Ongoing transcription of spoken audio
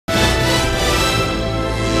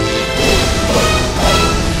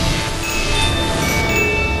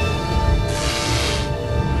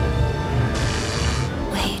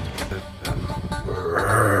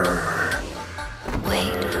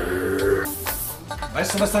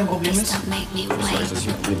Weißt du, was dein Problem ist? Das weiß, dass ich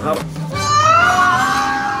ein Problem habe.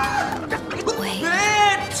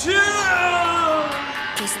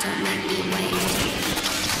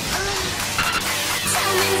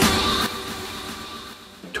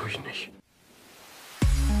 Tu ich nicht.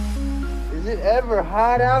 Is it ever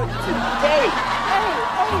hot out today? Hey,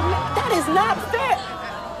 that is not fair.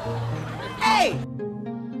 Hey!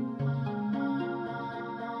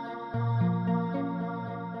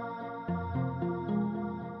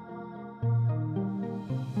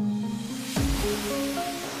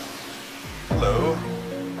 Hello?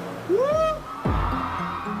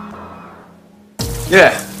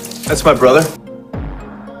 Yeah, that's my brother.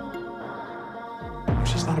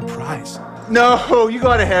 It's just not a prize. No, you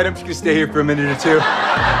go ahead. I'm just gonna stay here for a minute or two.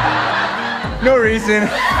 No reason.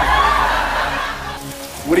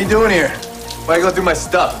 What are you doing here? Why you go through my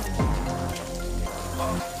stuff?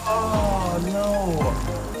 Oh, no.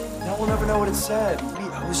 Now we'll never know what it said.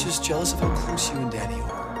 I was just jealous of how close you and Daddy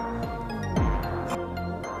are.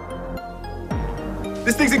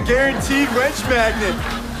 This thing's a guaranteed wrench magnet.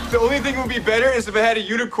 The only thing would be better is if it had a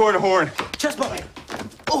unicorn horn. Chest bump.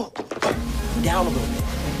 Oh, down a little bit.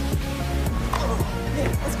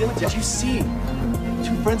 Did you see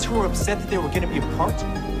two friends who were upset that they were going to be apart?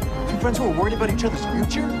 Two friends who were worried about each other's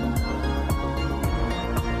future?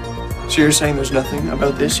 So you're saying there's nothing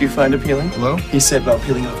about this you find appealing? Hello? He said about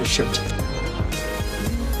peeling off his shirt.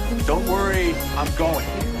 Don't worry, I'm going.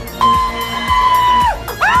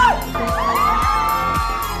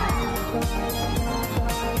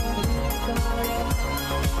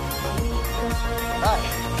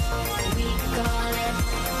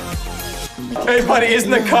 Hey, buddy,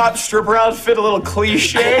 isn't the cop stripper outfit a little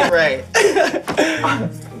cliche? Right.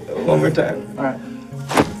 One more time. All right.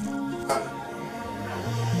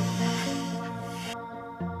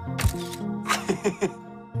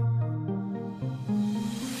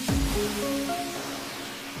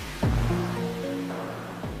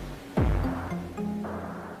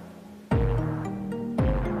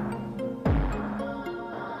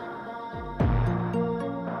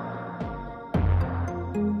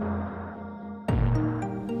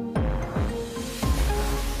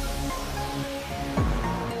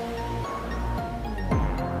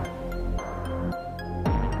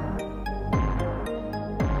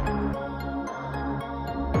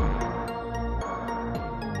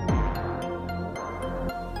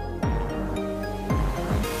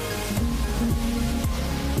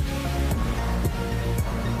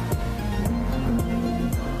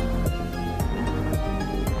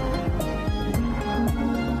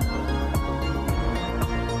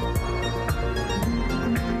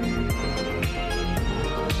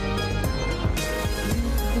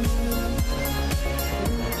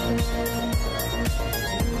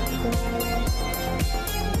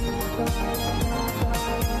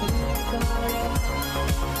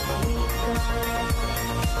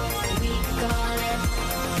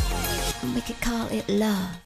 We could call it love.